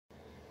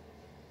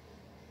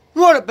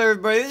What up,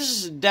 everybody? This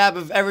is a dab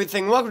of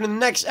everything. Welcome to the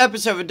next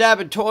episode of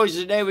Dab of Toys.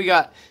 Today we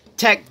got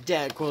Tech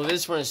Deck. Well,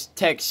 this one is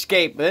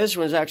Techscape, but this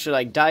one's actually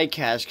like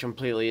die-cast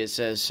completely, it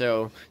says,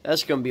 so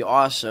that's going to be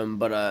awesome.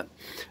 But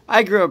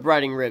I grew up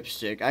riding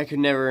ripstick. I could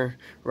never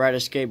ride a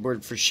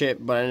skateboard for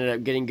shit, but I ended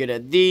up getting good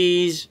at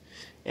these,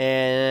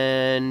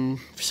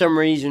 and for some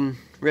reason,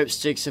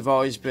 ripsticks have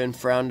always been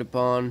frowned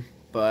upon,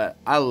 but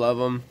I love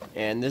them,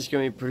 and this is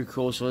going to be pretty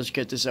cool, so let's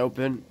get this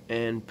open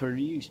and put it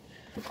to use.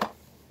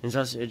 And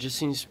it just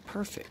seems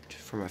perfect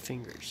for my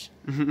fingers.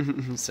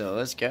 So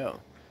let's go.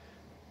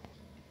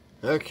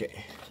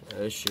 Okay,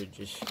 this should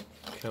just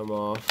come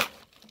off.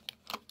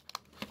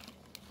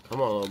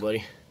 Come on, little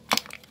buddy.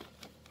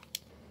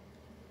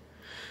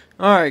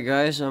 Alright,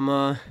 guys,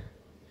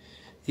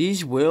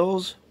 these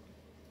wheels,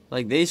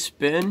 like, they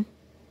spin,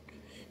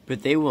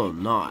 but they will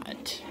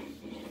not.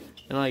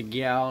 And like,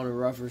 yeah, on a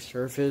rougher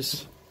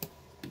surface,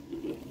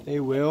 they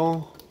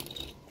will,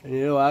 and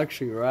it'll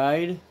actually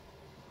ride.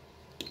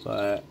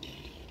 But,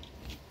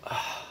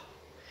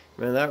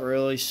 man, that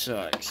really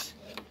sucks.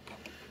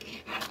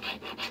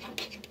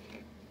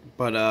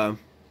 But,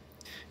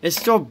 it's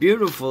still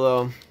beautiful,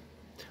 though.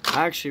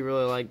 I actually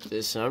really like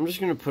this, and I'm just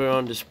going to put it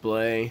on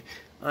display.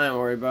 I don't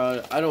worry about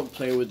it. I don't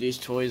play with these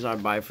toys I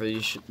buy for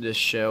this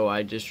show.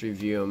 I just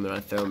review them, and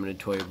I throw them in a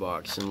toy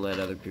box and let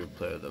other people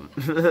play with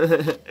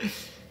them.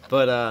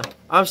 But,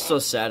 I'm still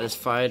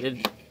satisfied.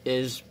 It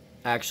is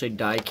actually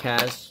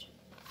die-cast,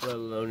 let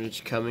alone it's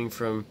coming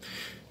from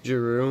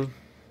Giroux,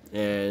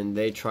 and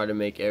they try to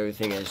make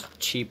everything as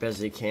cheap as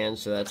they can,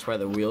 so that's why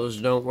the wheels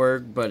don't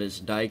work, but it's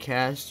die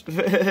cast.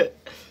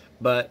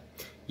 But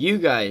you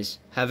guys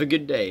have a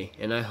good day,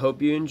 and I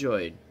hope you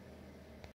enjoyed.